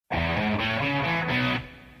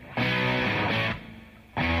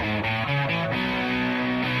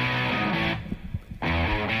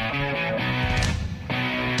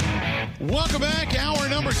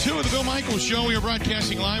2 of the Bill Michaels Show. We are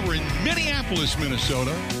broadcasting live. We're in Minneapolis,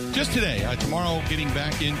 Minnesota. Just today. Tomorrow, getting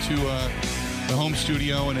back into the home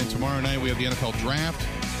studio. And then tomorrow night, we have the NFL Draft.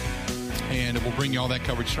 And we'll bring you all that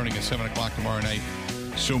coverage starting at 7 o'clock tomorrow night.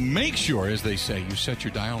 So make sure, as they say, you set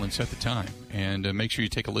your dial and set the time. And make sure you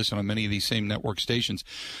take a listen on many of these same network stations.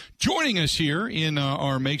 Joining us here in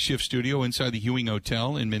our makeshift studio inside the Hewing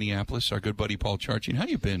Hotel in Minneapolis, our good buddy Paul Charchian. How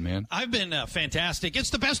you been, man? I've been fantastic. It's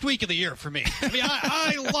the best week of the year for me. I mean,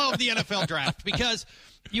 I love the NFL Draft because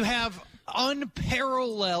you have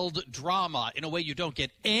unparalleled drama in a way you don't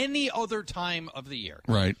get any other time of the year.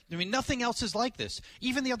 Right. I mean, nothing else is like this.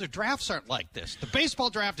 Even the other drafts aren't like this. The baseball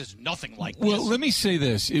draft is nothing like this. Well, let me say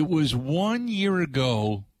this. It was 1 year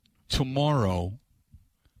ago tomorrow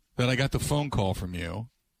that I got the phone call from you,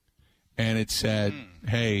 and it said,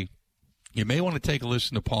 hey, you may want to take a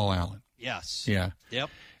listen to Paul Allen. Yes. Yeah. Yep.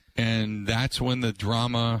 And that's when the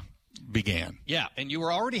drama began. Yeah, and you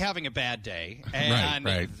were already having a bad day, and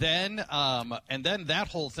right. then that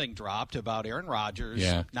whole thing dropped about Aaron Rodgers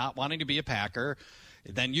not wanting to be a Packer.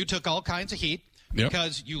 Then you took all kinds of heat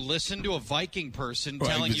because you listened to a Viking person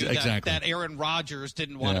telling you that Aaron Rodgers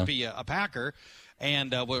didn't want to be a Packer,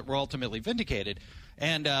 and were ultimately vindicated.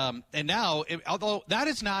 And now, although that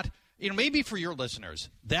is not. Maybe for your listeners,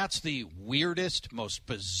 that's the weirdest, most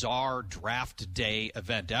bizarre draft day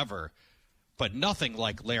event ever. But nothing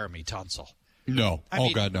like Laramie Tunsil. No.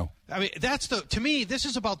 God, no. I mean, to me, this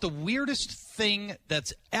is about the weirdest thing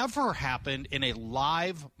that's ever happened in a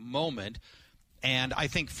live moment. And I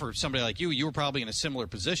think for somebody like you were probably in a similar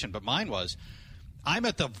position, but mine was, I'm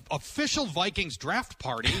at the official Vikings draft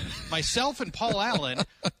party, myself and Paul Allen,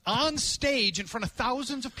 on stage in front of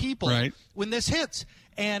thousands of people when this hits.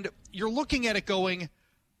 And you're looking at it going,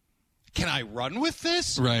 can I run with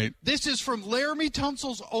this? Right. This is from Laramie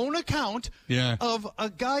Tunsil's own account of a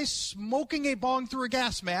guy smoking a bong through a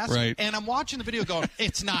gas mask. Right. And I'm watching the video going,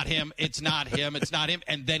 it's not him, it's not him, it's not him.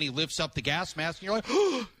 And then he lifts up the gas mask and you're like,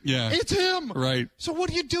 oh, it's him. Right. So what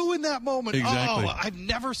do you do in that moment? Exactly. Oh, I've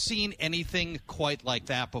never seen anything quite like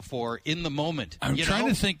that before in the moment. I'm trying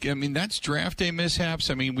to think. I mean, that's draft day mishaps.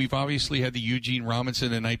 I mean, we've obviously had the Eugene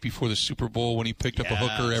Robinson the night before the Super Bowl when he picked up a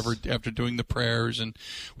hooker after doing the prayers. And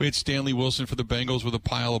we had Stanley Wilson for the Bengals with a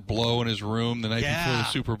pile of blow in his room the night before the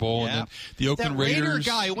Super Bowl. And then the Oakland Raiders. Raider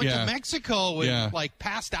guy who went to Mexico and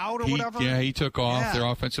passed out or whatever. Yeah, he took off, their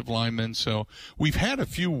offensive lineman. So we've had a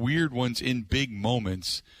few weird ones in big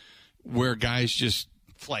moments where guys just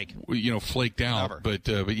flaked out. But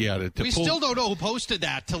we still don't know who posted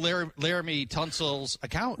that to Laramie Tunsil's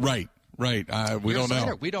account. Right. We don't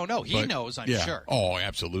know. We don't know. He knows, I'm sure. Oh,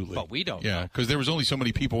 absolutely. But we don't know. Yeah, because there was only so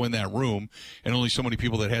many people in that room and only so many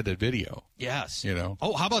people that had that video. Yes.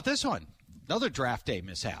 Oh, how about this one? Another draft day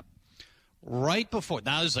mishap. Right before,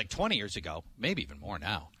 now this is like 20 years ago, maybe even more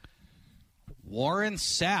now. Warren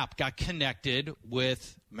Sapp got connected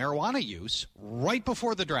with marijuana use right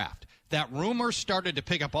before the draft. That rumor started to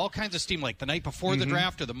pick up all kinds of steam like the night before the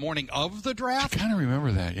draft or the morning of the draft. I kind of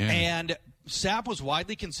remember that, yeah. And Sapp was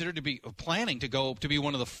widely considered to be planning to be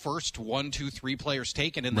one of the first 1, 2, 3 players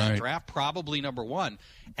taken in that draft, probably number 1.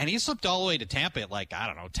 And he slipped all the way to Tampa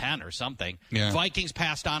at 10 or something. Yeah. Vikings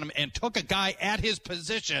passed on him and took a guy at his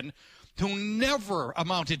position who never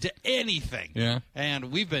amounted to anything. Yeah.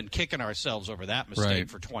 And we've been kicking ourselves over that mistake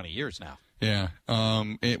for 20 years now. Yeah.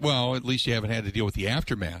 Well, at least you haven't had to deal with the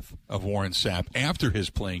aftermath of Warren Sapp after his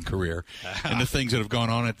playing career and the things that have gone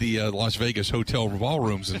on at the Las Vegas hotel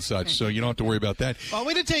ballrooms and such. So you don't have to worry about that. Well,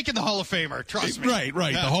 we'd have taken the Hall of Famer. Trust me.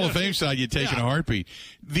 Right. The Hall of Fame side you'd take in a heartbeat.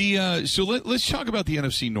 So let's talk about the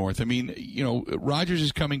NFC North. I mean, Rodgers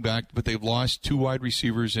is coming back, but they've lost 2 wide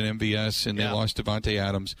receivers in MVS, and they lost Devontae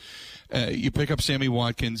Adams. You pick up Sammy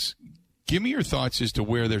Watkins. Give me your thoughts as to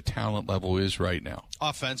where their talent level is right now.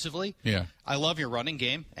 Offensively? Yeah. I love your running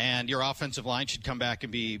game, and your offensive line should come back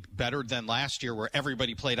and be better than last year where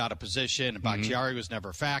everybody played out of position, and Bakhtiari was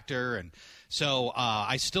never a factor. And so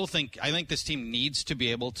I think this team needs to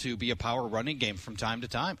be able to be a power running game from time to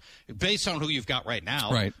time. Based on who you've got right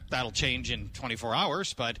now, that'll change in 24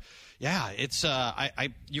 hours. But, yeah, it's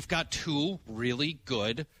you've got 2 really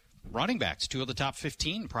good running backs, 2 of the top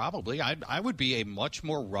 15 probably. I would be a much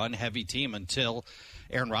more run-heavy team until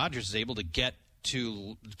Aaron Rodgers is able to get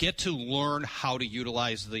to learn how to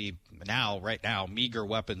utilize the right now meager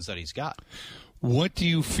weapons that he's got. What do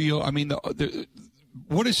you feel? I mean,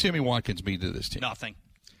 what does Sammy Watkins mean to this team? Nothing.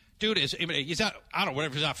 Dude he's not. I don't know.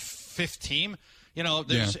 Whatever. He's not 5th team.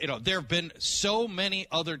 There have been so many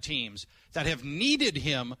other teams that have needed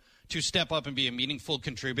him to step up and be a meaningful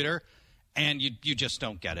contributor. And you just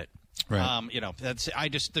don't get it. Right.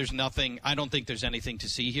 There's nothing. I don't think there's anything to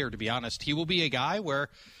see here, to be honest. He will be a guy where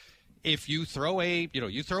if you throw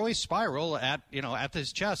a spiral at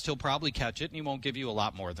his chest, he'll probably catch it, and he won't give you a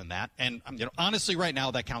lot more than that. And honestly, right now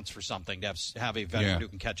that counts for something to have a veteran who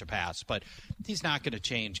can catch a pass. But he's not going to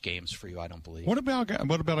change games for you, I don't believe. What about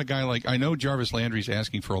a guy like, I know Jarvis Landry's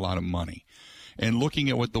asking for a lot of money. And looking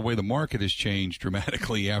at the way the market has changed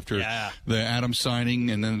dramatically after the Adams signing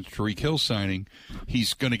and then the Tariq Hill signing,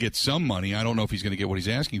 he's going to get some money. I don't know if he's going to get what he's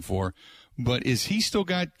asking for. But is he still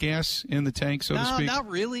got gas in the tank, so to speak? No, not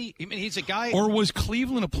really. I mean, he's a guy. Or was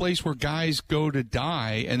Cleveland a place where guys go to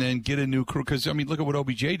die and then get a new crew? Because, look at what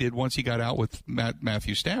OBJ did once he got out with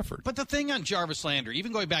Matthew Stafford. But the thing on Jarvis Landry,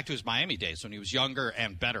 even going back to his Miami days when he was younger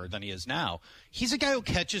and better than he is now, he's a guy who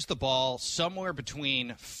catches the ball somewhere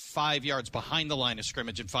between 5 yards behind the line of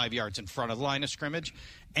scrimmage and 5 yards in front of the line of scrimmage,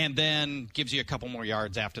 and then gives you a couple more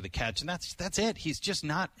yards after the catch. And that's it. He's just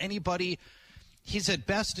not anybody. He's at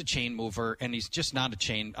best a chain mover, and he's just not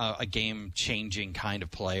a game-changing kind of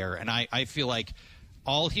player. And I feel like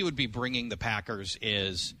all he would be bringing the Packers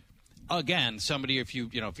is, again, somebody, if you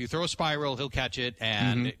throw a spiral, he'll catch it,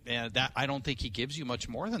 and that I don't think he gives you much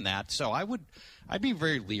more than that. So I'd be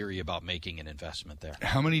very leery about making an investment there.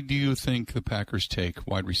 How many do you think the Packers take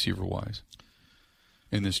wide receiver-wise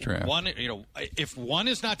in this draft? If one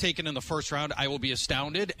is not taken in the first round, I will be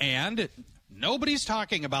astounded, and nobody's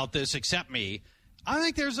talking about this except me. I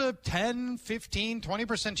think there's a 10, 15,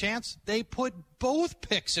 20% chance they put both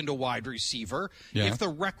picks into wide receiver if the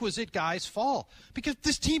requisite guys fall. Because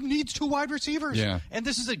this team needs two wide receivers. Yeah. And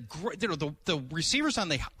this is a great, the receivers on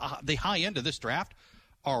the high end of this draft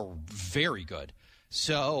are very good.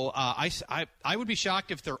 So I would be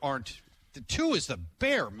shocked if there aren't. The two is the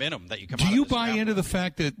bare minimum that you come out of this draft. Do you buy into the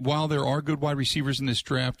fact that while there are good wide receivers in this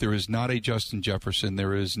draft, there is not a Justin Jefferson,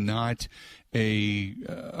 there is not a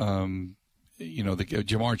the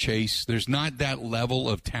Jamar Chase, there's not that level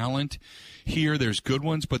of talent here. There's good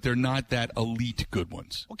ones, but they're not that elite good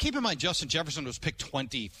ones. Well, keep in mind, Justin Jefferson was picked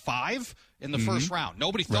 25 in the first round.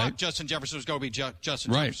 Nobody thought Justin Jefferson was going to be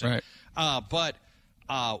Justin Jefferson. Right. But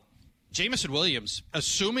Jameson Williams,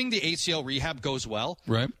 assuming the ACL rehab goes well,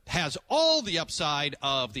 has all the upside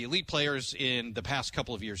of the elite players in the past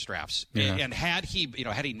couple of years' drafts. Yeah. And had he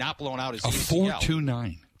not blown out his ACL,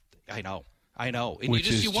 4.29. I know. And Which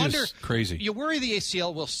is just crazy. You worry the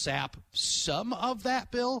ACL will sap some of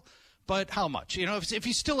that, Bill, but how much? If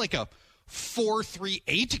he's still like a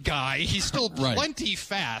 4.38 guy, he's still plenty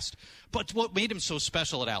fast. But what made him so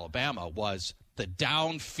special at Alabama was the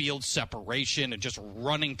downfield separation and just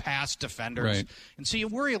running past defenders. Right. And so you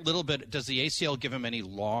worry a little bit, does the ACL give him any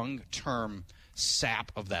long-term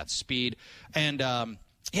sap of that speed? And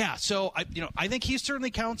so I think he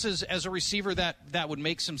certainly counts as a receiver that would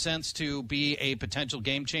make some sense to be a potential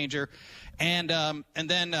game changer. And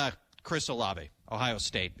then Chris Olave, Ohio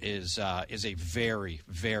State, is a very,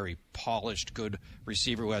 very polished, good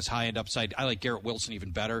receiver who has high-end upside. I like Garrett Wilson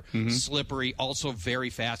even better. Slippery, also very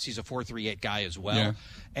fast. He's a 4.38 guy as well. Yeah.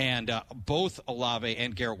 And both Olave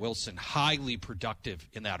and Garrett Wilson highly productive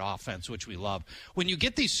in that offense, which we love. When you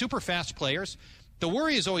get these super fast players, the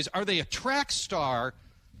worry is always, are they a track star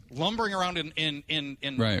lumbering around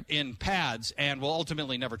in pads and will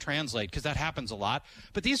ultimately never translate, because that happens a lot.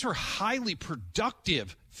 But these are highly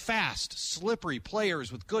productive, fast, slippery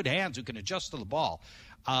players with good hands who can adjust to the ball.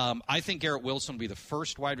 I think Garrett Wilson will be the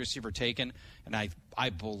first wide receiver taken, and I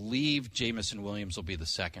believe Jameson Williams will be the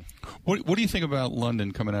second. What do you think about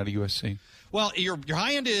London coming out of USC? Well, your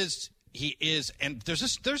high end is he is, and there's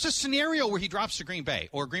a scenario where he drops to Green Bay,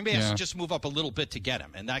 or Green Bay has to just move up a little bit to get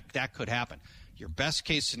him, and that could happen. Your best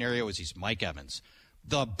case scenario is he's Mike Evans.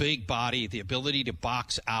 The big body, the ability to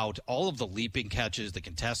box out, all of the leaping catches, the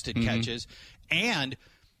contested catches, and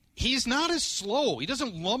he's not as slow. He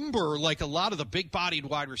doesn't lumber like a lot of the big-bodied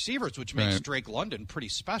wide receivers, which makes Drake London pretty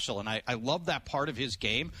special, and I love that part of his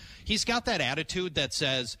game. He's got that attitude that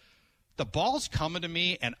says, the ball's coming to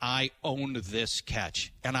me, and I own this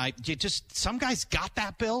catch. And some guys got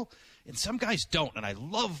that, Bill, and some guys don't, and I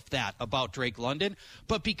love that about Drake London.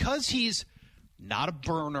 But because he's not a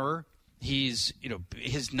burner, he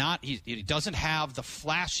doesn't have the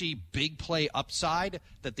flashy big play upside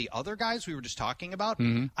that the other guys we were just talking about.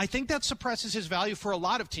 I think that suppresses his value for a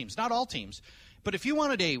lot of teams, not all teams. But if you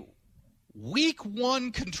wanted a week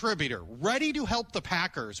one contributor ready to help the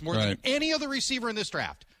Packers more than any other receiver in this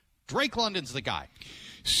draft, Drake London's the guy.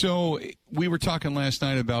 So we were talking last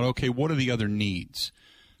night about, what are the other needs?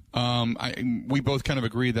 We both kind of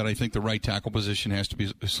agree that I think the right tackle position has to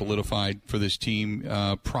be solidified for this team.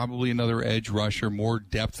 Probably another edge rusher, more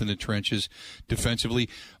depth in the trenches defensively.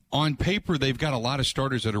 on paper, they've got a lot of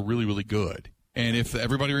starters that are really, really good. And if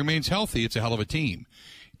everybody remains healthy, it's a hell of a team.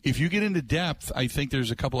 If you get into depth, I think there's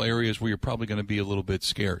a couple areas where you're probably going to be a little bit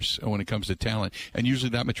scarce when it comes to talent, and usually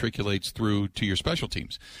that matriculates through to your special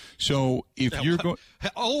teams. So if you're going,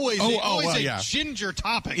 always a ginger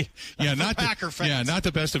topic. Yeah, not Packer fans. Yeah, not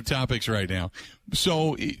the best of topics right now.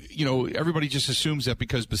 So everybody just assumes that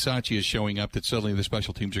because Bisaccia is showing up, that suddenly the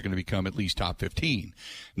special teams are going to become at least top 15.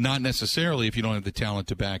 Not necessarily if you don't have the talent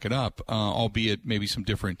to back it up, albeit maybe some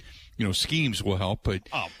different schemes will help. But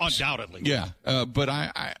undoubtedly, yeah. But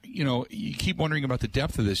I you keep wondering about the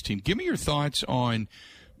depth of this team. Give me your thoughts on,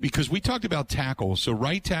 because we talked about tackle. So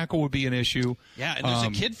right tackle would be an issue. Yeah, and there's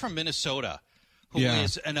a kid from Minnesota who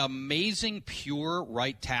is an amazing pure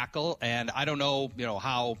right tackle, and I don't know,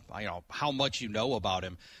 how much you know about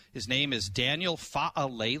him. His name is Daniel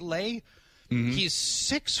Fa'alele. Mm-hmm. He's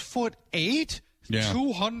 6'8",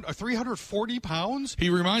 340 pounds. He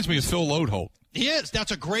reminds me of Phil Lodeholt. He is.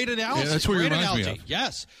 That's a great analogy. Yeah, that's what he reminds me of.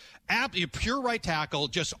 Yes. Pure right tackle,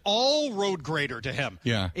 just all road grader to him.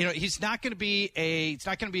 Yeah. He's not going to be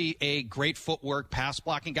a great footwork pass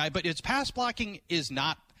blocking guy, but his pass blocking is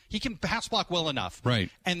not. He can pass block well enough. Right.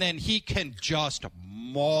 And then he can just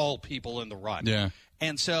maul people in the run. Yeah.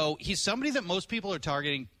 And so he's somebody that most people are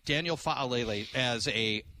targeting, Daniel Fa'alele, as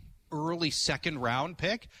a early second-round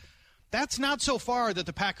pick. That's not so far that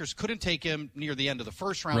the Packers couldn't take him near the end of the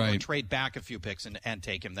first round or trade back a few picks and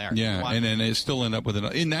take him there. Yeah, and then they still end up with an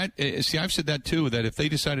 – in that see, I've said that too, that if they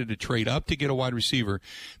decided to trade up to get a wide receiver,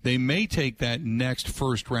 they may take that next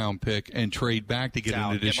first-round pick and trade back to get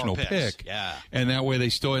an additional pick. Yeah. And that way they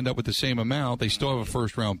still end up with the same amount. They still have a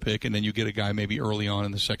first-round pick, and then you get a guy maybe early on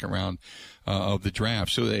in the second round of the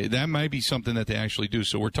draft. So that might be something that they actually do.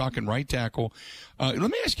 So we're talking right tackle. Let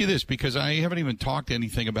me ask you this, because I haven't even talked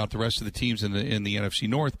anything about the rest of the teams in the NFC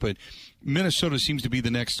North, but Minnesota seems to be the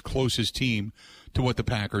next closest team to what the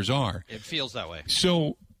Packers are. It feels that way.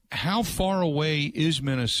 So how far away is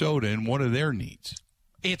Minnesota, and what are their needs?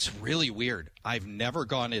 It's really weird. I've never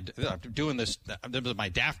gone into doing this. My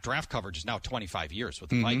draft coverage is now 25 years with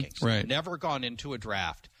the Vikings. Right. Never gone into a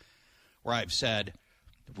draft where I've said,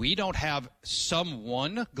 we don't have some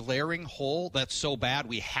one glaring hole that's so bad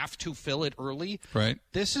we have to fill it early. Right.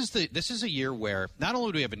 This is a year where not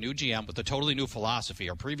only do we have a new GM with a totally new philosophy.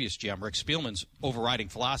 Our previous GM, Rick Spielman's overriding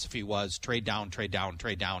philosophy was trade down, trade down,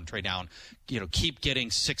 trade down, trade down. Keep getting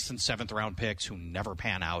 6th and 7th round picks who never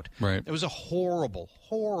pan out. Right. It was a horrible,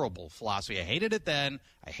 horrible philosophy. I hated it then.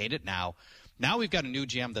 I hate it now. Now we've got a new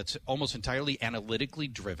GM that's almost entirely analytically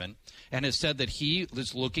driven and has said that he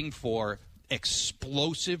is looking for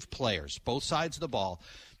explosive players, both sides of the ball,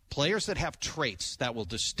 players that have traits that will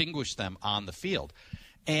distinguish them on the field.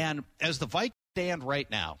 And as the Vikings stand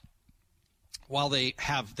right now, while they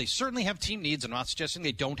certainly have team needs, I'm not suggesting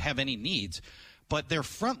they don't have any needs, but their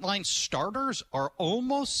frontline starters are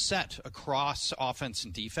almost set across offense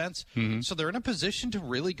and defense. Mm-hmm. So they're in a position to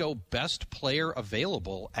really go best player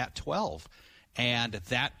available at 12. And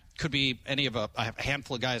that could be any of a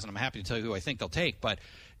handful of guys, and I'm happy to tell you who I think they'll take, but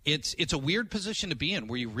it's a weird position to be in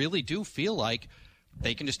where you really do feel like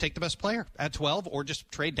they can just take the best player at 12 or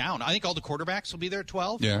just trade down. I think all the quarterbacks will be there at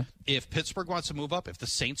 12. Yeah. If Pittsburgh wants to move up, if the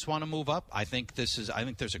Saints want to move up, I think there's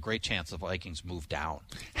a great chance the Vikings move down.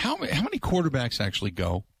 How many quarterbacks actually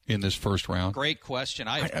go in this first round? Great question.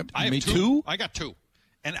 I have two. I got two.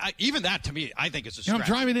 And even that, to me, I think is a stretch. I'm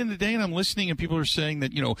driving in today, and I'm listening, and people are saying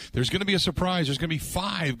that, there's going to be a surprise. There's going to be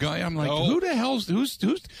 5 guys. I'm like, who the hell's – who's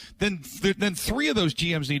 – then 3 of those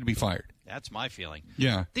GMs need to be fired. That's my feeling.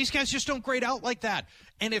 Yeah. These guys just don't grade out like that.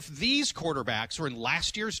 And if these quarterbacks were in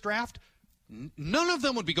last year's draft, none of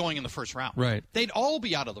them would be going in the first round. Right. They'd all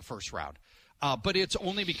be out of the first round. But it's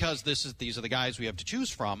only because these are the guys we have to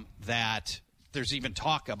choose from that there's even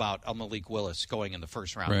talk about a Malik Willis going in the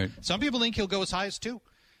first round. Right. Some people think he'll go as high as 2.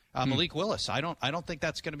 Malik Willis. I don't think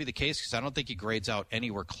that's going to be the case because I don't think he grades out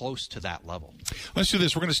anywhere close to that level. Let's do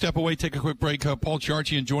this. We're going to step away, take a quick break. Paul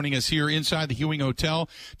Charchian joining us here inside the Hewing Hotel,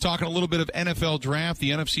 talking a little bit of NFL draft, the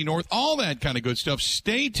NFC North, all that kind of good stuff.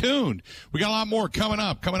 Stay tuned. We got a lot more coming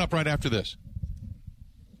up right after this.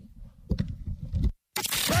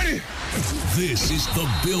 Ready? This is the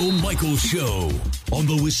Bill Michaels Show on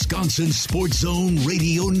the Wisconsin Sports Zone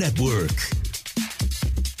Radio Network.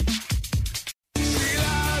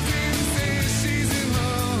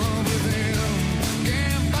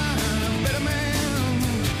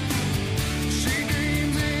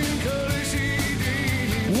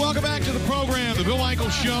 Welcome back to the program, the Bill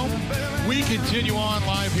Michaels Show. We continue on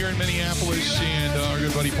live here in Minneapolis, and our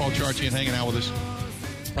good buddy Paul Charchian hanging out with us.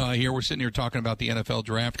 Here we're sitting here talking about the NFL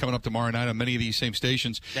draft coming up tomorrow night on many of these same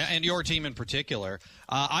stations. And your team in particular.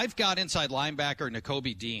 I've got inside linebacker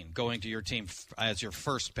Nakobe Dean going to your team as your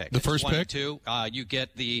first pick. The first pick? You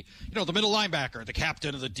get the middle linebacker, the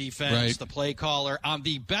captain of the defense, right. The play caller, on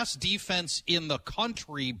the best defense in the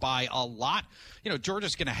country by a lot.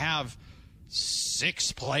 Georgia's going to have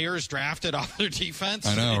 6 players drafted off their defense.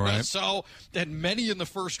 I know, right? So, and many in the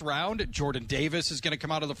first round. Jordan Davis is going to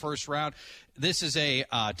come out of the first round. This is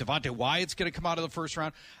Devontae Wyatt's going to come out of the first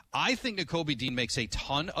round. I think Nakobe Dean makes a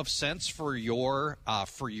ton of sense for your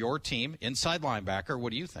team, inside linebacker.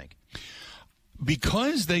 What do you think?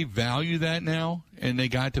 Because they value that now, and they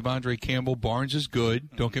got Devondre Campbell, Barnes is good.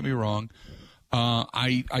 Don't get me wrong.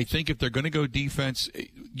 I think if they're going to go defense,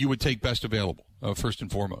 you would take best available, first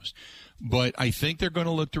and foremost. But I think they're going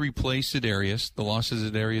to look to replace Za'Darius, the loss of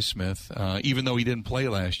Za'Darius Smith, even though he didn't play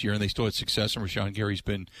last year, and they still had success, and Rashawn Gary's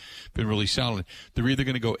been really solid. They're either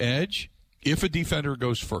going to go edge. If a defender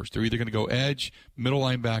goes first, they're either going to go edge, middle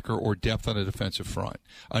linebacker, or depth on the defensive front.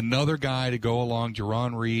 Another guy to go along,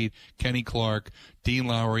 Jerron Reed, Kenny Clark, Dean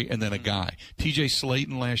Lowry, and then a guy. T.J.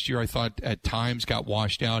 Slayton last year, I thought at times got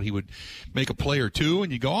washed out. He would make a play or two,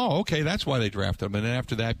 and you go, oh, okay, that's why they drafted him. And then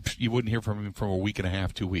after that, you wouldn't hear from him for a week and a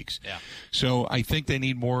half, 2 weeks. Yeah. So I think they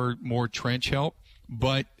need more trench help,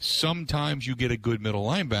 but sometimes you get a good middle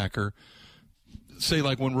linebacker. Say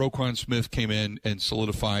like when Roquan Smith came in and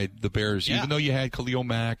solidified the Bears, even though you had Khalil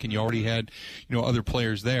Mack and you already had, other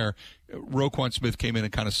players there, Roquan Smith came in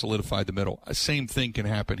and kind of solidified the middle. Same thing can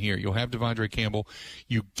happen here. You'll have Devondre Campbell.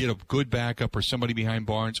 You get a good backup or somebody behind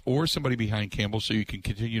Barnes or somebody behind Campbell so you can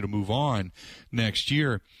continue to move on next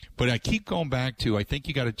year. But I keep going back to, I think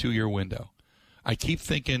you got a 2-year window. I keep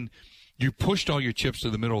thinking you pushed all your chips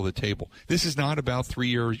to the middle of the table. This is not about 3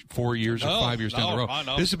 years, 4 years, or 5 years down the road.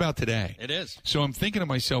 No. This is about today. It is. So I'm thinking to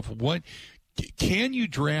myself, what can you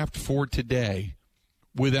draft for today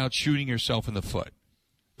without shooting yourself in the foot?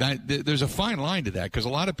 There's a fine line to that because a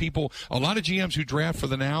lot of GMs who draft for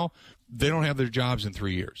the now, they don't have their jobs in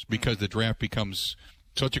 3 years because the draft becomes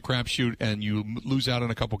such a crapshoot and you lose out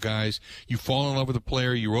on a couple guys. You fall in love with a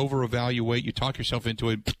player, you over-evaluate, you talk yourself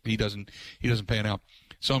into it, he doesn't pan out.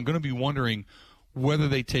 So I'm going to be wondering whether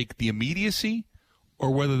they take the immediacy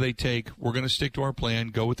or whether they take, we're going to stick to our plan,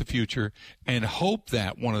 go with the future, and hope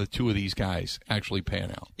that one of the two of these guys actually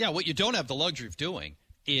pan out. Yeah, what you don't have the luxury of doing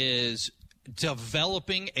is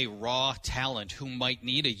developing a raw talent who might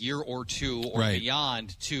need a year or two or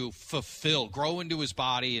beyond to grow into his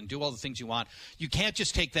body and do all the things you want. You can't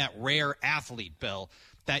just take that rare athlete, Bill,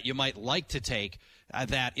 that you might like to take,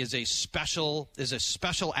 that is a special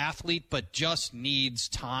athlete, but just needs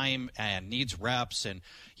time and needs reps, and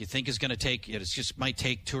you think is going to take it just might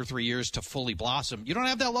take 2 or 3 years to fully blossom. You don't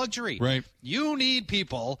have that luxury. Right. You need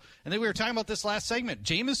people, and then we were talking about this last segment.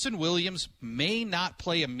 Jameson Williams may not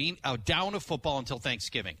play a down of football until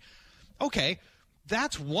Thanksgiving. Okay.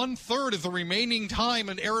 That's 1/3 of the remaining time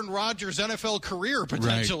in Aaron Rodgers' NFL career,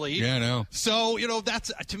 potentially. Right. Yeah, I know. So,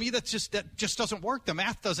 that's to me, that just doesn't work. The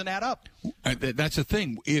math doesn't add up. That's the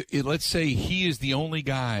thing. Let's say he is the only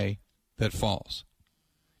guy that falls.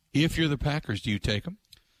 If you're the Packers, do you take him?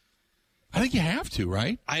 I think you have to,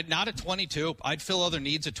 right? Not at 22. I'd fill other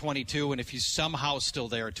needs at 22, and if he's somehow still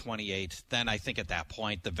there at 28, then I think at that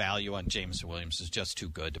point the value on Jameson Williams is just too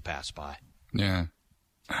good to pass by. Yeah.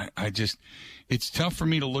 It's tough for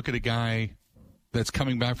me to look at a guy that's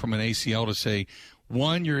coming back from an ACL to say,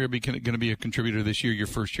 one, you're going to be a contributor this year, your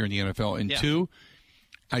first year in the NFL, and two,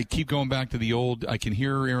 I keep going back to the old. I can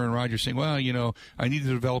hear Aaron Rodgers saying, "Well, I need to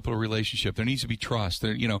develop a relationship. There needs to be trust."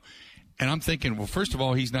 And I'm thinking, well, first of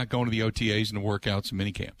all, he's not going to the OTAs and the workouts and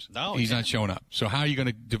mini camps. No, he's not showing up. So how are you going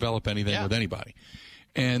to develop anything with anybody?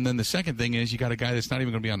 And then the second thing is you got a guy that's not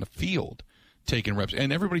even going to be on the field taking reps.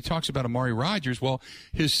 And everybody talks about Amari Rodgers. Well,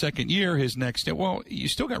 his second year, his next step. Well, you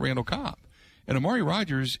still got Randall Cobb. And Amari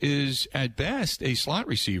Rodgers is, at best, a slot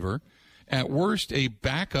receiver. At worst, a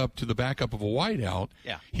backup to the backup of a wideout.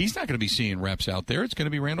 Yeah. He's not going to be seeing reps out there. It's going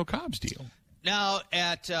to be Randall Cobb's deal. Now,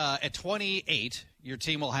 at 28, your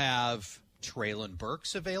team will have Traylon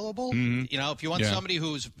Burks available. Mm-hmm. If you want somebody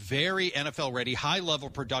who's very NFL ready, high level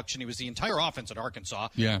production, he was the entire offense at Arkansas.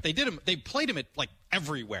 Yeah. They played him at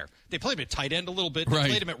everywhere. They played him at tight end a little bit. They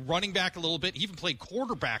played him at running back a little bit. He even played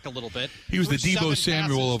quarterback a little bit. He was the Deebo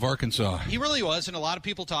Samuel of Arkansas. He really was, and a lot of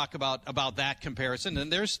people talk about that comparison,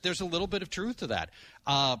 and there's a little bit of truth to that.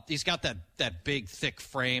 He's got that big, thick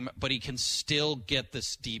frame, but he can still get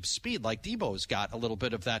this deep speed, like Deebo's got a little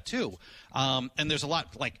bit of that too. And there's a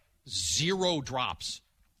lot, 0 drops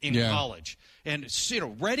in college. And,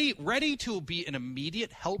 ready to be an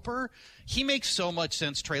immediate helper. He makes so much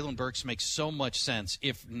sense. Treylon Burks makes so much sense.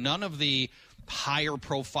 If none of the higher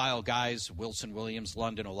profile guys, Wilson Williams,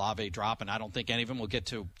 London, Olave, drop, and I don't think any of them will get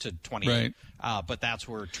to 28. Right. But that's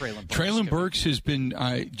where Treylon Burks has been.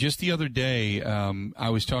 Just the other day, I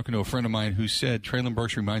was talking to a friend of mine who said Treylon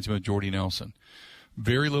Burks reminds him of Jordy Nelson.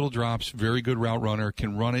 Very little drops, very good route runner,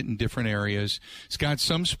 can run it in different areas. He's got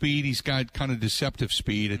some speed. He's got kind of deceptive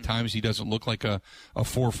speed. At times he doesn't look like a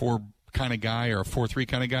 4.4 kind of guy or a 4.3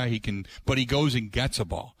 kind of guy. But he goes and gets a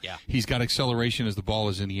ball. Yeah. He's got acceleration as the ball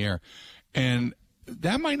is in the air. And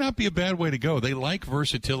that might not be a bad way to go. They like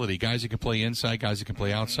versatility. Guys that can play inside, guys that can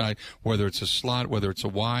play outside, whether it's a slot, whether it's a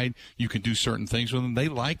wide, you can do certain things with them. They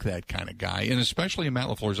like that kind of guy. And especially in Matt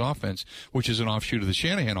LaFleur's offense, which is an offshoot of the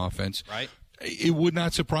Shanahan offense. Right. It would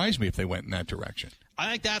not surprise me if they went in that direction.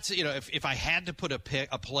 I think that's, if I had to put a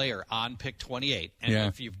player on pick 28,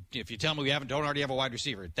 and if you tell me we don't already have a wide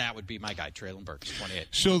receiver, that would be my guy, Treylon Burks, 28.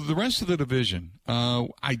 So the rest of the division,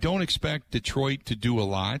 I don't expect Detroit to do a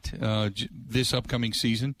lot this upcoming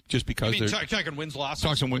season, just because they're talking wins losses.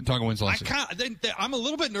 Talking wins losses. I'm a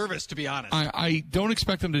little bit nervous, to be honest. I don't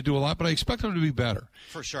expect them to do a lot, but I expect them to be better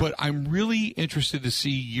for sure. But I'm really interested to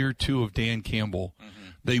see year 2 of Dan Campbell. Mm-hmm.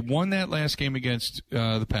 They won that last game against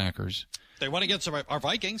the Packers. They won against our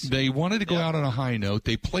Vikings. They wanted to go out on a high note.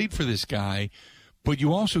 They played for this guy, but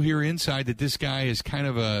you also hear inside that this guy is kind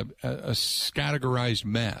of a categorized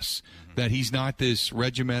mess, that he's not this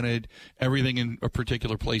regimented, everything in a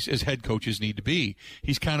particular place as head coaches need to be.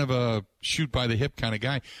 He's kind of a shoot-by-the-hip kind of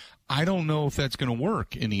guy. I don't know if that's going to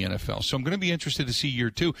work in the NFL. So I'm going to be interested to see year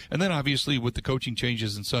 2. And then obviously with the coaching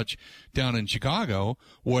changes and such down in Chicago,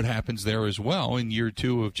 what happens there as well in year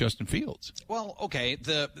 2 of Justin Fields. Well, okay.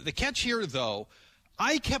 The catch here, though,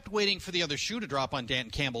 I kept waiting for the other shoe to drop on Dan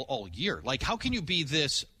Campbell all year. Like, how can you be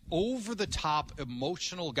this over-the-top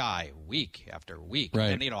emotional guy week after week?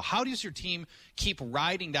 Right. And, how does your team keep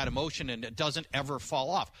riding that emotion and it doesn't ever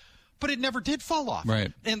fall off? But it never did fall off.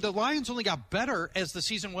 Right. And the Lions only got better as the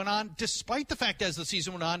season went on, despite the fact as the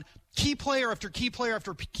season went on, key player after key player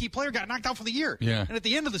after key player got knocked out for the year. Yeah. And at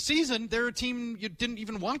the end of the season, they're a team you didn't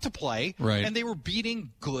even want to play. Right. And they were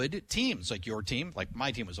beating good teams, like your team. Like my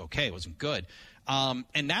team was okay. It wasn't good. And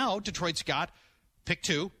now Detroit's got pick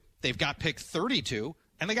 2. They've got pick 32.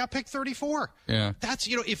 And they got pick 34. Yeah. That's,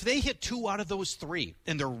 if they hit 2 out of those 3,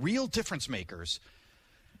 and they're real difference makers,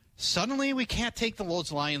 suddenly we can't take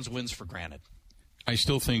those Lions wins for granted. I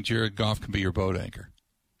still think Jared Goff can be your boat anchor.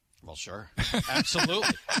 Well, sure.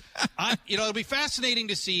 Absolutely. It'll be fascinating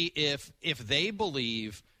to see if they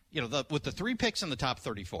believe, with the 3 picks in the top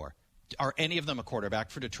 34, are any of them a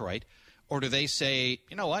quarterback for Detroit? Or do they say,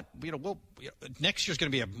 you know what, next year's going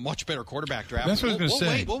to be a much better quarterback draft. That's what I was going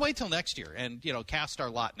to say. We'll wait till next year and, cast our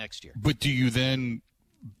lot next year. But do you then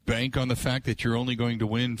bank on the fact that you're only going to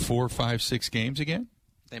win 4, 5, 6 games again?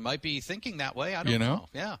 They might be thinking that way. I don't know.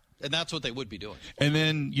 Yeah. And that's what they would be doing. And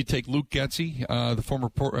then you take Luke Getsy, the former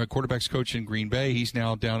quarterbacks coach in Green Bay. He's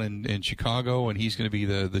now down in Chicago, and he's going to be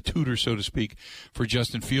the tutor, so to speak, for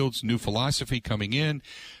Justin Fields. New philosophy coming in.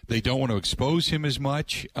 They don't want to expose him as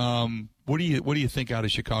much. What do you think out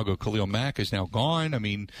of Chicago? Khalil Mack is now gone. I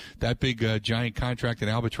mean, that big giant contract in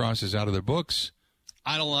Albatross is out of their books.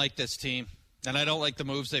 I don't like this team. And I don't like the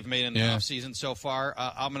moves they've made in the offseason so far.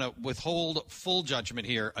 I'm going to withhold full judgment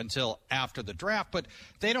here until after the draft. But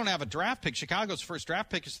they don't have a draft pick. Chicago's first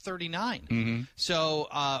draft pick is 39. Mm-hmm. So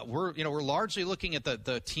we're largely looking at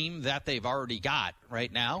the team that they've already got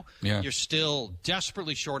right now. Yeah. You're still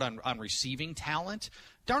desperately short on receiving talent.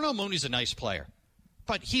 Darnell Mooney's a nice player.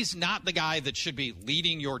 But he's not the guy that should be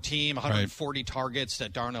leading your team. 140 targets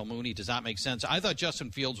that Darnell Mooney does not make sense. I thought Justin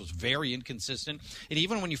Fields was very inconsistent. And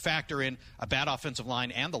even when you factor in a bad offensive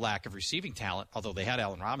line and the lack of receiving talent, although they had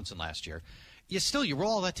Allen Robinson last year, you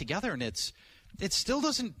roll all that together and there still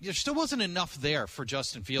wasn't enough there for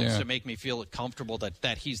Justin Fields to make me feel comfortable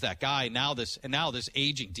that he's that guy. Now this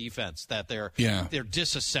aging defense that they're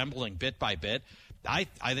disassembling bit by bit. I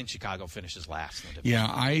think Chicago finishes last.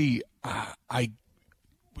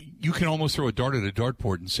 You can almost throw a dart at a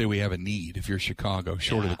dartboard and say we have a need if you're Chicago,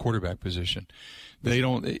 short of the quarterback position.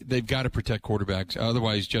 They've got to protect quarterbacks.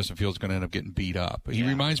 Otherwise, Justin Fields is going to end up getting beat up. He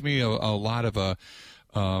reminds me a lot of a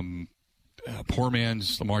poor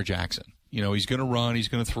man's Lamar Jackson. He's going to run. He's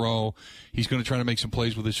going to throw. He's going to try to make some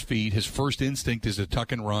plays with his feet. His first instinct is to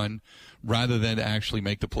tuck and run rather than to actually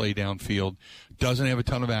make the play downfield. Doesn't have a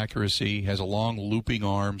ton of accuracy. Has a long looping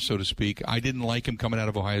arm, so to speak. I didn't like him coming out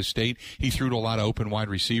of Ohio State. He threw to a lot of open wide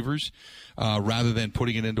receivers rather than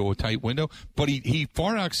putting it into a tight window. But he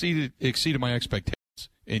far exceeded my expectations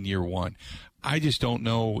in year 1. I just don't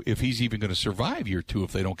know if he's even going to survive year 2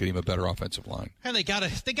 if they don't get him a better offensive line. And they got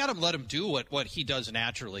to let him do what he does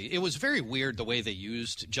naturally. It was very weird the way they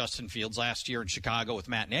used Justin Fields last year in Chicago with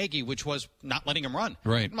Matt Nagy, which was not letting him run.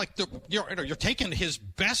 Right. I'm like, you're taking his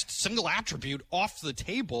best single attribute off the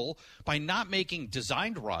table by not making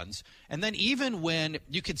designed runs. And then even when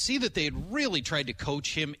you could see that they had really tried to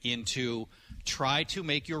coach him into try to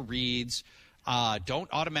make your reads, don't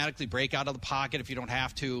automatically break out of the pocket if you don't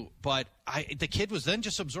have to. But the kid was then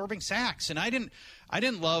just absorbing sacks, and I didn't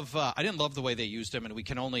love the way they used him. And we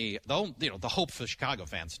can only, the hope for Chicago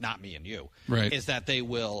fans, not me and you, right, is that they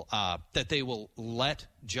will let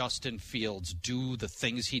Justin Fields do the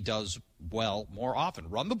things he does well more often: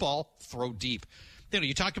 run the ball, throw deep.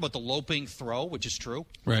 You talked about the loping throw, which is true.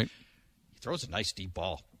 Right. He throws a nice deep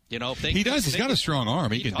ball. He does. He's got a strong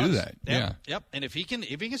arm. He can do that. Yep. And if he can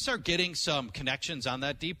start getting some connections on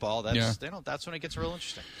that deep ball, that's when it gets real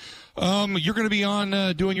interesting. You're going to be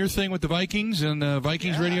on doing your thing with the Vikings and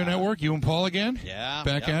Vikings Radio Network. You and Paul again. Yeah.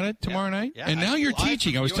 Back at it tomorrow night. Yeah. And now you're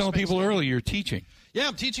teaching. I was telling people earlier you're teaching. Yeah,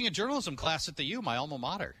 I'm teaching a journalism class at the U, my alma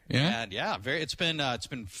mater. Yeah. And it's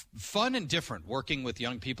been fun and different working with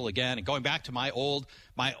young people again, and going back to my old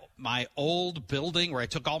building where I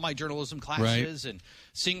took all my journalism classes, and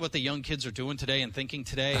seeing what the young kids are doing today and thinking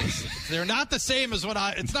today. They're not the same as when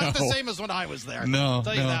the same as when I was there. No, I'll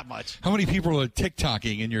tell you that much. How many people are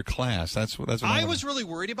TikToking in your class? That's what I was really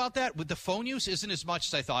worried about that. With the phone use, isn't as much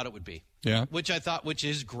as I thought it would be. Yeah. Which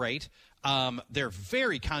is great. They're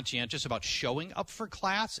very conscientious about showing up for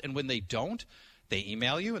class, and when they don't, they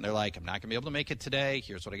email you and they're like, "I'm not going to be able to make it today.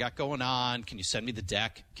 Here's what I got going on. Can you send me the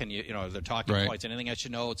deck? Can you, they're talking points, anything I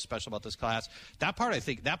should know? It's special about this class." That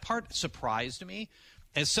part surprised me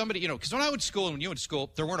as somebody, because when I went to school and when you went to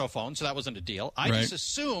school, there were no phones, so that wasn't a deal. I just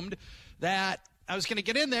assumed that I was going to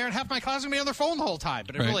get in there and half my class was going to be on their phone the whole time,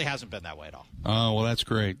 but it really hasn't been that way at all. Oh, well, that's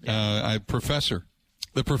great. Yeah.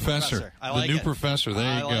 The professor. I like the new it. professor.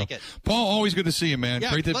 There you go. Like it. Paul, always good to see you, man.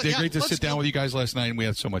 Yeah, great to sit down with you guys last night, and we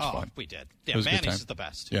had so much fun. We did. Yeah, Manny's is the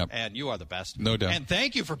best. Yeah. And you are the best. No doubt. And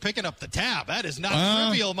thank you for picking up the tab. That is not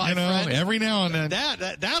trivial, my friend. Every now and then.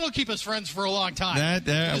 That'll keep us friends for a long time. I had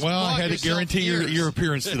to guarantee your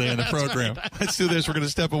appearance today in the program. Right. Let's do this. We're going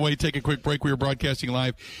to step away, take a quick break. We are broadcasting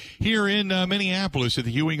live here in Minneapolis at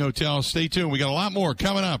the Ewing Hotel. Stay tuned. We got a lot more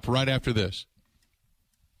coming up right after this.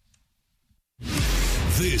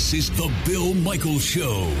 This is the Bill Michaels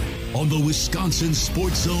Show on the Wisconsin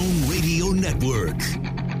Sports Zone Radio Network.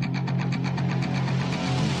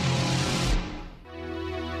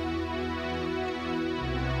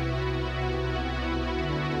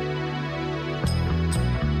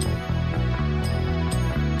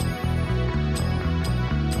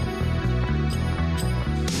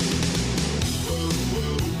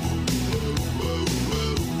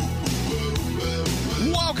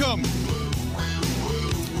 Welcome.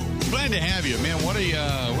 Glad to have you, man. What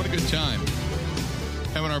a good time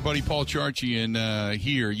having our buddy Paul Charchian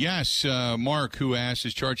here. Yes, Mark, who asked,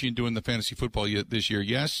 is Charchian doing the fantasy football this year?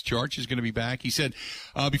 Yes, Charch is going to be back. He said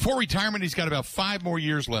before retirement, he's got about 5 more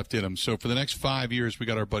years left in him. So for the next 5 years, we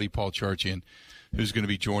got our buddy Paul Charchian, who's going to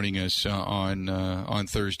be joining us on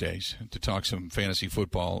Thursdays to talk some fantasy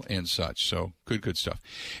football and such. So good stuff.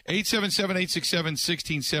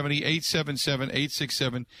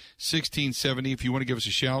 877-867-1670, 877-867-1670. If you want to give us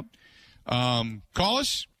a shout, call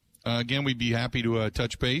us. Again, we'd be happy to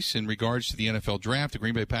touch base in regards to the NFL draft, the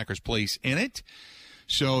Green Bay Packers place in it.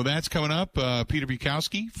 So that's coming up. Peter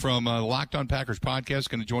Bukowski from the Locked On Packers podcast is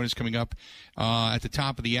going to join us coming up at the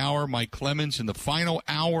top of the hour. Mike Clemens in the final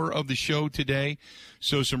hour of the show today.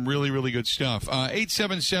 So some really, really good stuff.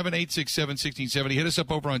 877-867-1670. Hit us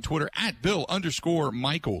up over on Twitter at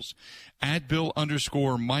Bill_Michaels. At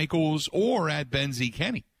Bill_Michaels or at Ben Z.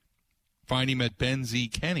 Kenny. Find him at Ben Z.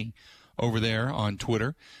 Kenny over there on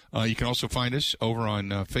Twitter. You can also find us over on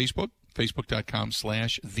Facebook,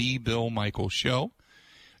 facebook.com/The Bill Michaels Show.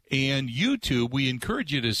 And YouTube, we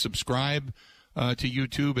encourage you to subscribe to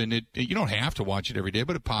YouTube. And you don't have to watch it every day,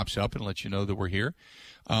 but it pops up and lets you know that we're here.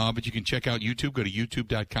 But you can check out YouTube. Go to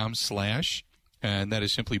youtube.com/ and that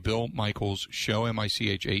is simply Bill Michaels Show,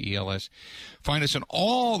 Michaels. Find us on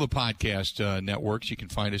all the podcast networks. You can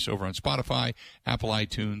find us over on Spotify, Apple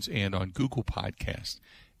iTunes, and on Google Podcast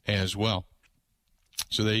as well.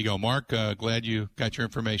 So there you go. Mark, glad you got your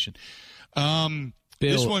information. Bill,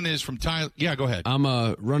 this one is from Tyler. Yeah, go ahead. I'm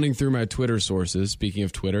running through my Twitter sources, speaking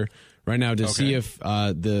of Twitter, right now to see if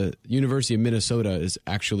the University of Minnesota is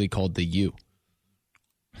actually called the U.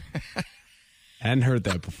 Hadn't heard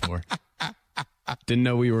that before. Didn't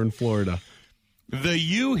know we were in Florida. The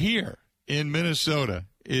U here in Minnesota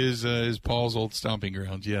is Paul's old stomping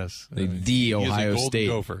grounds. Yes, the Ohio State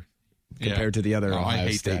Gopher compared to the other Ohio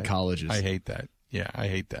State colleges. I hate that. Yeah, I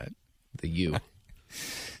hate that. The U.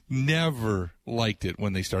 Never liked it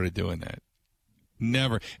when they started doing that.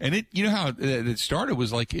 Never. And it, you know how it started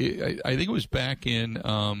was like, I think it was back in,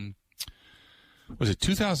 was it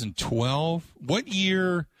 2012? What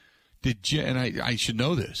year did Jim, and I should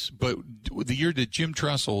know this, but the year that Jim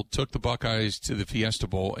Tressel took the Buckeyes to the Fiesta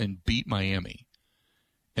Bowl and beat Miami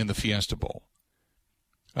in the Fiesta Bowl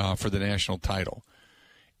for the national title.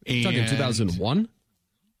 And talking 2001?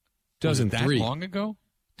 2003. That long ago?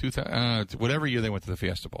 Whatever year they went to the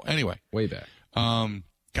Fiesta Bowl. Anyway. Way back.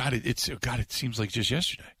 God, it seems like just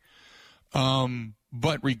yesterday.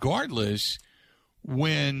 But regardless,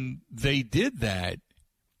 when they did that,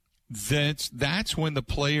 that's when the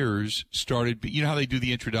players started. You know how they do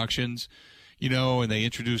the introductions, and they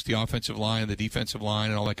introduce the offensive line, the defensive line,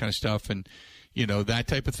 and all that kind of stuff, and that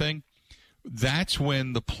type of thing. That's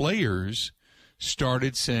when the players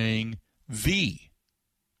started saying the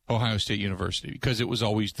Ohio State University, because it was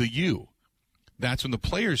always the U. That's when the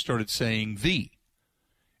players started saying the.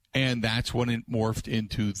 And that's when it morphed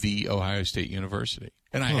into the Ohio State University.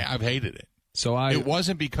 And I've hated it. It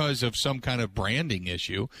wasn't because of some kind of branding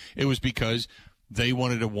issue. It was because they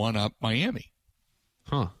wanted to one-up Miami.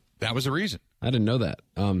 Huh. That was the reason. I didn't know that.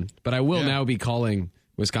 But I will now be calling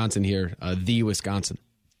Wisconsin here the Wisconsin.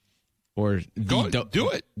 Or the do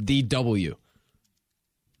it. The W.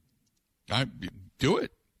 Do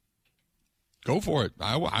it. Go for it.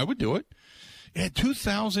 I would do it. Yeah,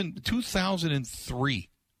 2003.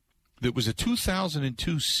 It was a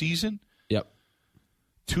 2002 season. Yep.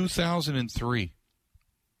 2003.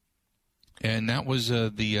 And that was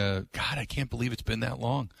God, I can't believe it's been that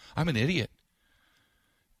long. I'm an idiot.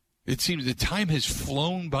 It seems the time has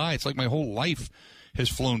flown by. It's like my whole life has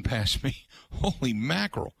flown past me. Holy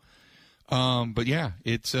mackerel. But yeah,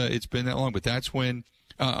 it's been that long. But that's when,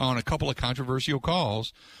 on a couple of controversial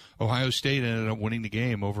calls, Ohio State ended up winning the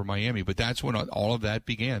game over Miami. But that's when all of that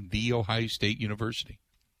began, the Ohio State University.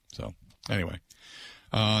 So, anyway.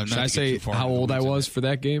 Should I say how old I was for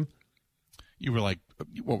that game? You were like,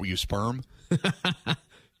 what were you, sperm?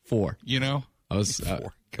 4. I was 4. I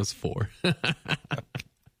was 4.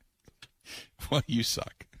 Well, you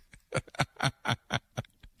suck.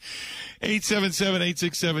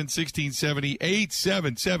 877-867-1670.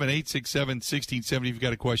 877-867-1670. If you've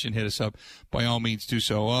got a question, hit us up. By all means, do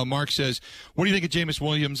so. Mark says, what do you think of Jameson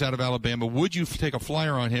Williams out of Alabama? Would you take a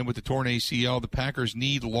flyer on him with the torn ACL? The Packers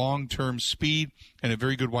need long-term speed and a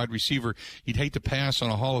very good wide receiver. You'd hate to pass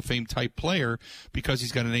on a Hall of Fame type player because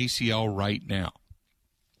he's got an ACL right now.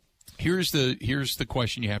 Here's the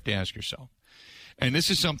question you have to ask yourself. And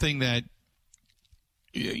this is something that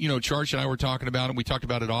Charch and I were talking about, and we talked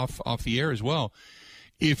about it off the air as well.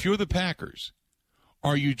 If you're the Packers,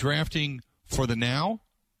 are you drafting for the now,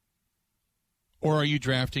 or are you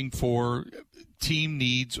drafting for team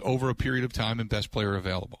needs over a period of time and best player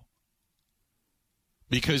available?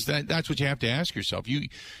 Because that's what you have to ask yourself.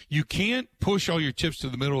 You can't push all your chips to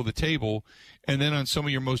the middle of the table, and then on some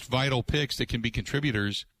of your most vital picks that can be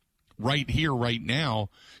contributors right here, right now,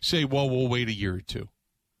 say, well, we'll wait a year or two.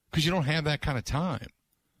 Because you don't have that kind of time.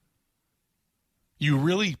 You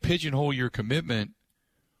really pigeonhole your commitment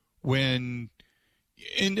when,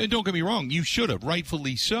 and don't get me wrong, you should have,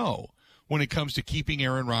 rightfully so, when it comes to keeping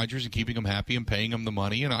Aaron Rodgers and keeping him happy and paying him the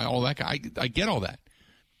money and all that. I get all that.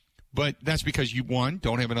 But that's because you, one,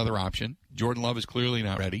 don't have another option. Jordan Love is clearly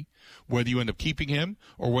not ready. Whether you end up keeping him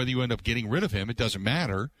or whether you end up getting rid of him, it doesn't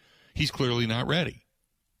matter. He's clearly not ready.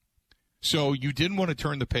 So you didn't want to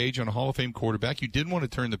turn the page on a Hall of Fame quarterback. You didn't want to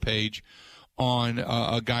turn the page on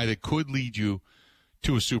a guy that could lead you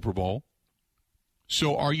to a Super Bowl.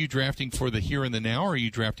 So are you drafting for the here and the now, or are you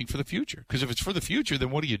drafting for the future? Because if it's for the future, then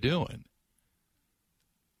what are you doing?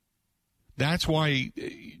 That's why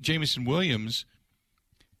Jameson Williams,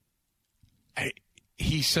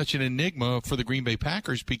 he's such an enigma for the Green Bay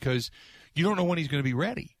Packers, because you don't know when he's going to be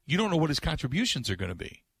ready. You don't know what his contributions are going to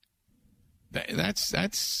be. That's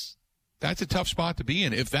a tough spot to be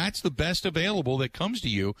in. If that's the best available that comes to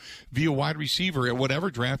you via wide receiver at whatever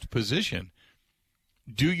draft position,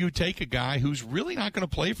 do you take a guy who's really not going to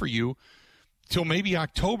play for you till maybe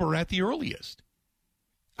October at the earliest?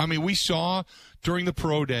 I mean, we saw during the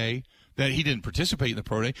pro day that he didn't participate in the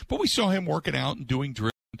pro day, but we saw him working out and doing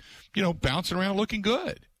drills, bouncing around looking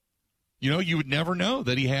good. You would never know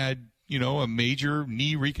that he had, a major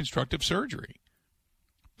knee reconstructive surgery.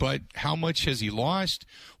 But how much has he lost?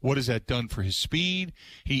 What has that done for his speed?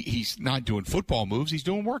 He's not doing football moves. He's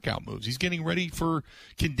doing workout moves. He's getting ready for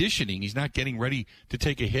conditioning. He's not getting ready to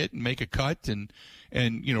take a hit and make a cut and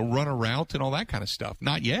run a route and all that kind of stuff.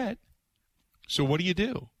 Not yet. So what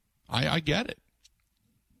do? I get it.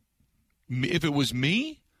 If it was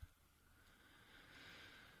me,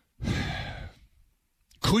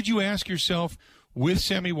 could you ask yourself, with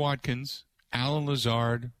Sammy Watkins, Alan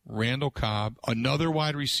Lazard, Randall Cobb, another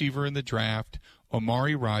wide receiver in the draft,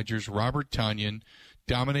 Amari Rodgers, Robert Tonyan,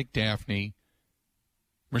 Dominic Daphne,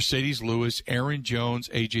 Mercedes Lewis, Aaron Jones,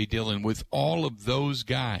 A.J. Dillon, with all of those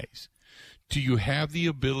guys, do you have the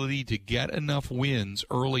ability to get enough wins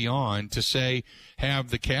early on to say, have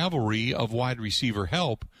the cavalry of wide receiver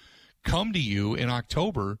help come to you in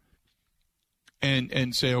October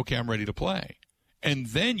and say, okay, I'm ready to play? And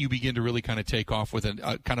then you begin to really kind of take off with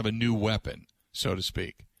a kind of a new weapon, so to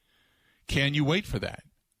speak. Can you wait for that?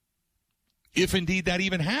 If indeed that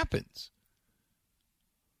even happens.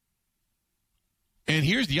 And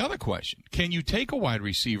here's the other question. Can you take a wide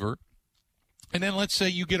receiver, and then let's say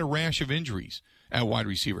you get a rash of injuries at wide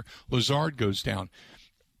receiver. Lazard goes down,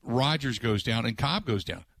 Rodgers goes down, and Cobb goes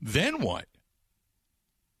down. Then what?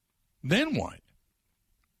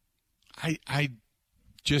 I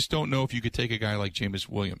just don't know if you could take a guy like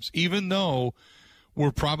Jameson Williams, even though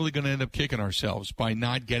we're probably going to end up kicking ourselves by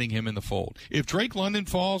not getting him in the fold. If Drake London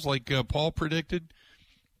falls like Paul predicted,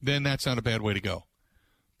 then that's not a bad way to go.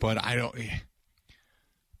 But I don't.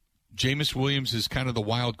 Jameson Williams is kind of the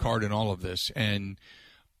wild card in all of this, and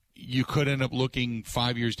you could end up looking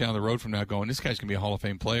 5 years down the road from now going, this guy's going to be a Hall of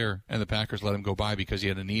Fame player, and the Packers let him go by because he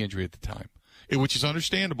had a knee injury at the time, which is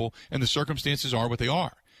understandable, and the circumstances are what they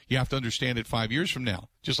are. You have to understand it 5 years from now,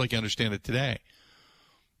 just like you understand it today.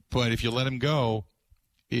 But if you let him go,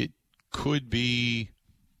 it could be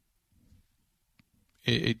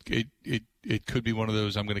it could be one of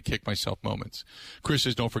those I'm going to kick myself moments. Chris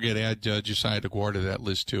says, don't forget, add Josiah DeGuara to that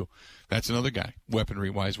list too. That's another guy,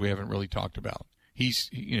 weaponry-wise, we haven't really talked about.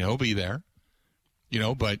 He'll be there,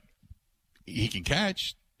 but he can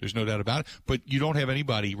catch. There's no doubt about it. But you don't have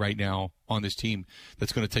anybody right now on this team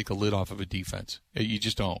that's going to take the lid off of a defense. You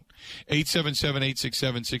just don't.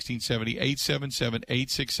 877-867-1670,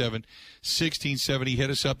 877-867-1670. Hit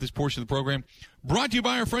us up. This portion of the program brought to you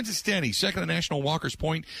by our friends at Stanley, second to National Walker's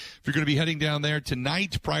Point. If you're going to be heading down there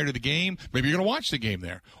tonight prior to the game, maybe you're going to watch the game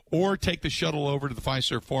there, or take the shuttle over to the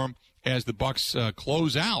Fiserv Forum as the Bucks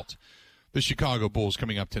close out the Chicago Bulls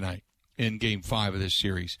coming up tonight in Game 5 of this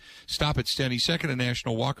series. Stop at Stenny, second to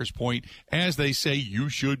National Walker's Point. As they say, you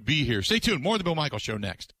should be here. Stay tuned. More of the Bill Michaels Show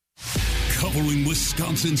next. Covering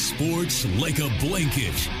Wisconsin sports like a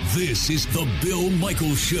blanket, this is the Bill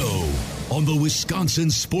Michaels Show on the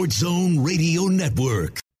Wisconsin Sports Zone Radio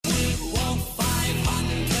Network.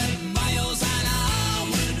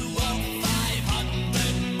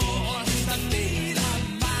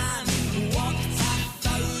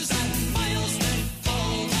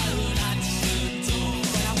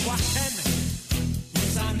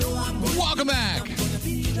 Welcome back.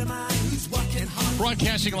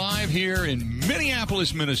 Broadcasting live here in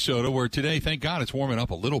Minneapolis, Minnesota, where today, thank God, it's warming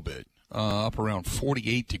up a little bit. Up around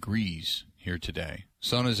 48 degrees here today.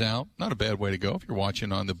 Sun is out. Not a bad way to go if you're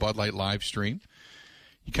watching on the Bud Light live stream.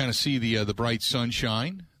 You kind of see the bright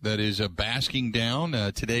sunshine that is basking down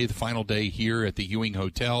today, the final day here at the Ewing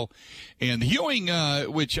Hotel. And the Ewing,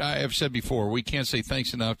 which I have said before, we can't say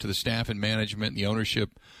thanks enough to the staff and management and the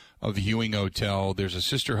ownership of the Ewing Hotel. There's a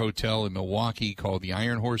sister hotel in Milwaukee called the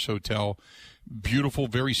Iron Horse Hotel. Beautiful,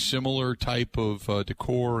 very similar type of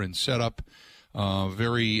decor and setup.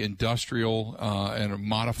 Very industrial and a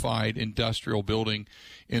modified industrial building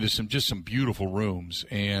into some beautiful rooms.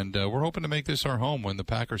 And we're hoping to make this our home when the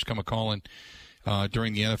Packers come a-calling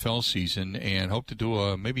during the NFL season, and hope to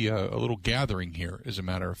do maybe a little gathering here, as a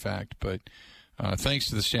matter of fact. But thanks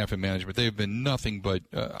to the staff and management, they've been nothing but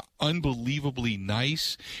unbelievably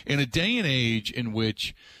nice in a day and age in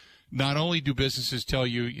which not only do businesses tell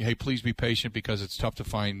you, hey, please be patient because it's tough to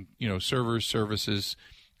find, servers, services,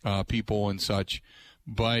 people and such,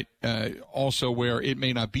 but also where it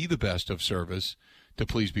may not be the best of service to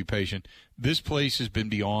please be patient. This place has been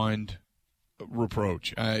beyond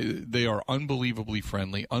reproach. They are unbelievably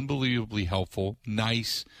friendly, unbelievably helpful,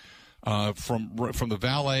 nice, from the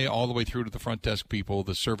valet all the way through to the front desk people,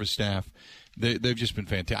 the service staff. They've just been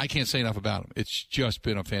fantastic. I can't say enough about them. It's just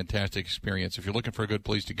been a fantastic experience. If you're looking for a good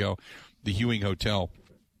place to go, the Ewing Hotel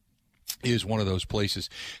is one of those places.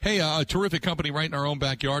 Hey, a terrific company right in our own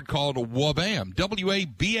backyard called WABAM,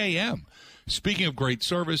 W-A-B-A-M. Speaking of great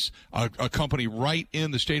service, a company right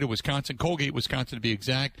in the state of Wisconsin, Colgate, Wisconsin to be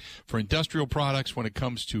exact, for industrial products when it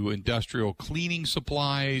comes to industrial cleaning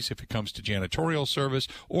supplies, if it comes to janitorial service,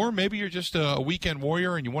 or maybe you're just a weekend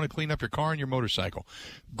warrior and you want to clean up your car and your motorcycle.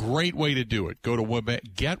 Great way to do it. Go to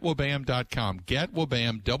getwabam.com.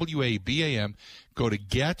 Getwabam, W-A-B-A-M. Go to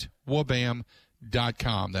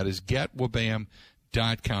getwabam.com. That is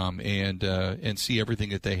getwabam.com and see everything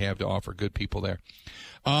that they have to offer. Good people there.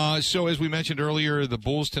 So as we mentioned earlier, the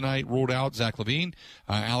Bulls tonight ruled out Zach LaVine,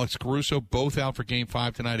 Alex Caruso, both out for Game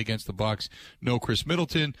 5 tonight against the Bucks. No Chris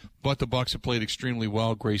Middleton, but the Bucks have played extremely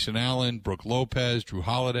well. Grayson Allen, Brooke Lopez, Drew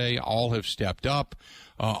Holiday, all have stepped up.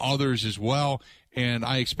 Others as well. And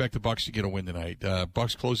I expect the Bucks to get a win tonight.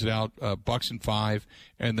 Bucks close it out, Bucks in 5,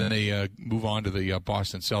 and then they move on to the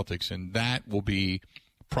Boston Celtics, and that will be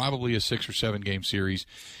probably a 6 or 7 game series,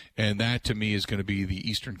 and that to me is going to be the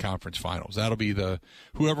Eastern Conference Finals. That'll be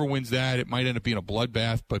whoever wins that. It might end up being a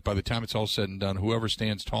bloodbath, but by the time it's all said and done, whoever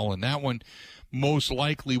stands tall in that one most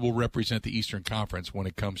likely will represent the Eastern Conference when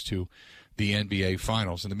it comes to the NBA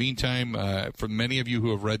Finals. In the meantime, for many of you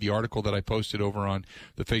who have read the article that I posted over on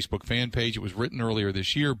the Facebook fan page, it was written earlier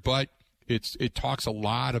this year, but it talks a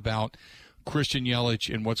lot about Christian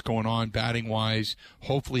Yelich and what's going on batting-wise.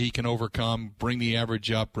 Hopefully he can overcome, bring the average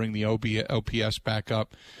up, bring the OPS back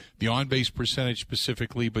up, the on-base percentage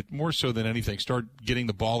specifically, but more so than anything, start getting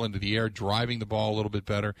the ball into the air, driving the ball a little bit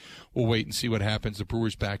better. We'll wait and see what happens. The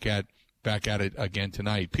Brewers back at it again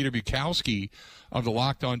tonight. Peter Bukowski of the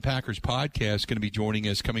Locked On Packers podcast is going to be joining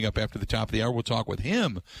us coming up after the top of the hour. We'll talk with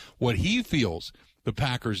him what he feels the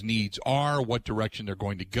Packers' needs are, what direction they're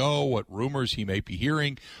going to go, what rumors he may be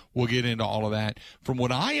hearing. We'll get into all of that. From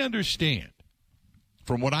what I understand,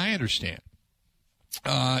 and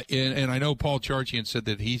I know Paul Charchian said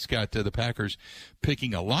that he's got the Packers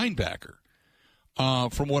picking a linebacker.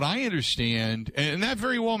 From what I understand, and that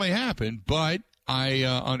very well may happen, but I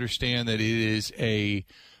understand that it is the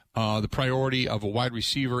priority of a wide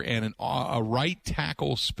receiver and a right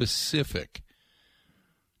tackle specific,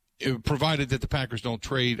 provided that the Packers don't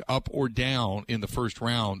trade up or down in the first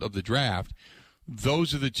round of the draft.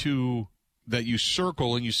 Those are the two that you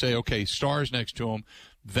circle and you say, okay, stars next to them.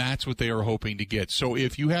 That's what they are hoping to get. So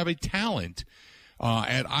if you have a talent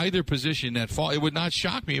at either position that fall, it would not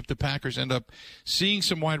shock me if the Packers end up seeing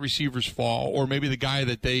some wide receivers fall, or maybe the guy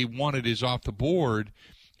that they wanted is off the board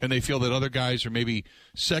and they feel that other guys are maybe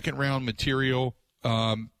second-round material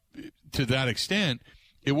to that extent.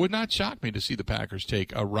 It would not shock me to see the Packers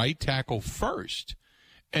take a right tackle first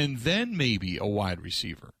and then maybe a wide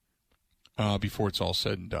receiver before it's all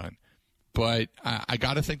said and done. But I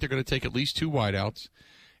got to think they're going to take at least 2 wideouts,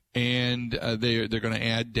 and they're going to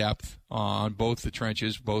add depth on both the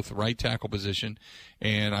trenches, both the right tackle position,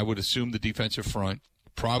 and I would assume the defensive front,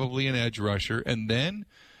 probably an edge rusher, and then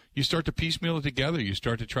you start to piecemeal it together. You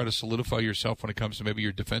start to try to solidify yourself when it comes to maybe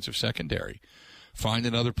your defensive secondary. Find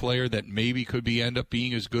another player that maybe could end up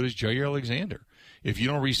being as good as Jair Alexander. If you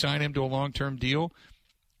don't re-sign him to a long-term deal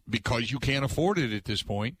because you can't afford it at this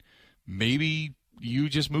point, maybe you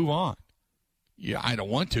just move on. Yeah, I don't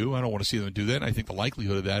want to. I don't want to see them do that. And I think the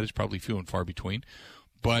likelihood of that is probably few and far between.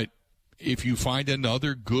 But if you find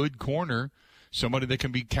another good corner, somebody that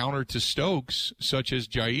can be counter to Stokes, such as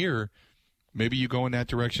Jair, maybe you go in that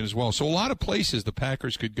direction as well. So a lot of places the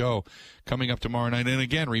Packers could go coming up tomorrow night. And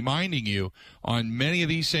again, reminding you, on many of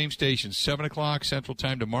these same stations, 7 o'clock Central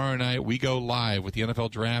Time tomorrow night, we go live with the NFL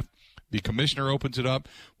Draft. The commissioner opens it up.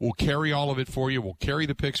 We'll carry all of it for you. We'll carry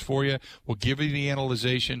the picks for you. We'll give you the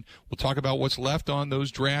analyzation. We'll talk about what's left on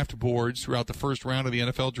those draft boards throughout the first round of the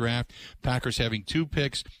NFL Draft. Packers having 2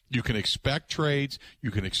 picks. You can expect trades.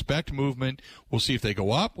 You can expect movement. We'll see if they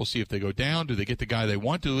go up. We'll see if they go down. Do they get the guy they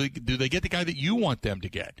want? Do they get the guy that you want them to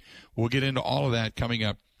get? We'll get into all of that coming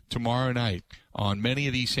up tomorrow night on many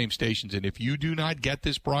of these same stations. And if you do not get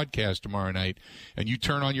this broadcast tomorrow night and you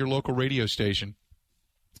turn on your local radio station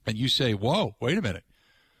and you say, whoa, wait a minute,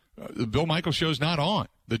 the Bill Michaels Show is not on,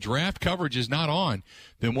 the draft coverage is not on,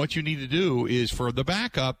 then what you need to do is, for the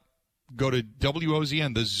backup, go to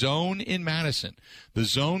WOZN, the Zone in Madison. The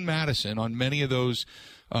Zone Madison, on many of those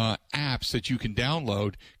apps that you can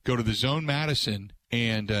download, go to the Zone Madison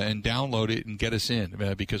and download it and get us in,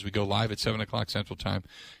 because we go live at 7 o'clock Central Time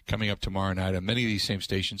coming up tomorrow night on many of these same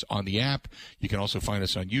stations on the app. You can also find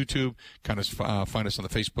us on YouTube, find us on the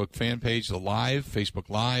Facebook fan page, the Live, Facebook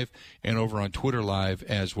Live, and over on Twitter Live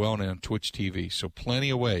as well, and on Twitch TV. So plenty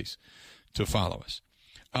of ways to follow us.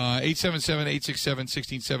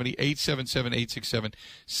 877-867-1670,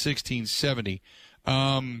 877-867-1670.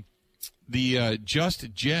 The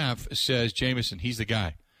Just Jeff says Jameson, he's the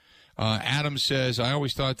guy. Adam says, I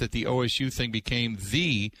always thought that the OSU thing became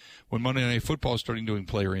when Monday Night Football started doing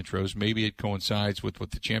player intros. Maybe it coincides with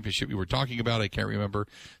what the championship you were talking about. I can't remember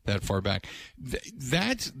that far back.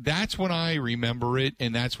 That's when I remember it,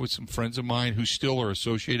 and that's what some friends of mine who still are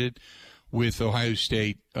associated with Ohio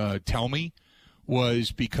State tell me,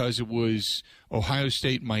 was because it was Ohio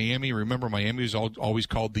State, Miami. Remember, Miami was always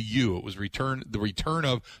called the U. It was the return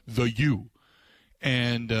of the U.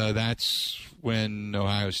 And that's when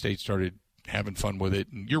Ohio State started having fun with it.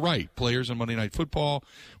 And you're right. Players on Monday Night Football,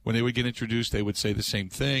 when they would get introduced, they would say the same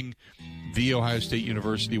thing. The Ohio State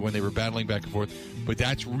University, when they were battling back and forth. But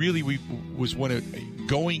that's really was when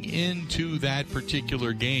going into that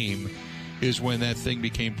particular game is when that thing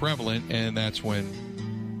became prevalent, and that's when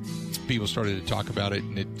people started to talk about it,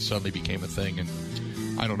 and it suddenly became a thing. And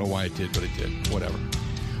I don't know why it did, but it did. Whatever.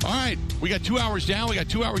 All right, we got 2 hours down. We got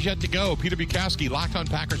 2 hours yet to go. Peter Bukowski, Locked on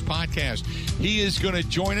Packers podcast. He is going to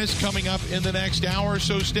join us coming up in the next hour,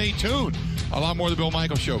 so stay tuned. A lot more of the Bill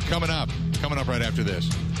Michaels Show coming up right after this.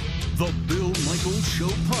 The Bill Michaels Show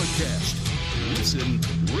podcast. Listen,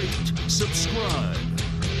 rate, subscribe.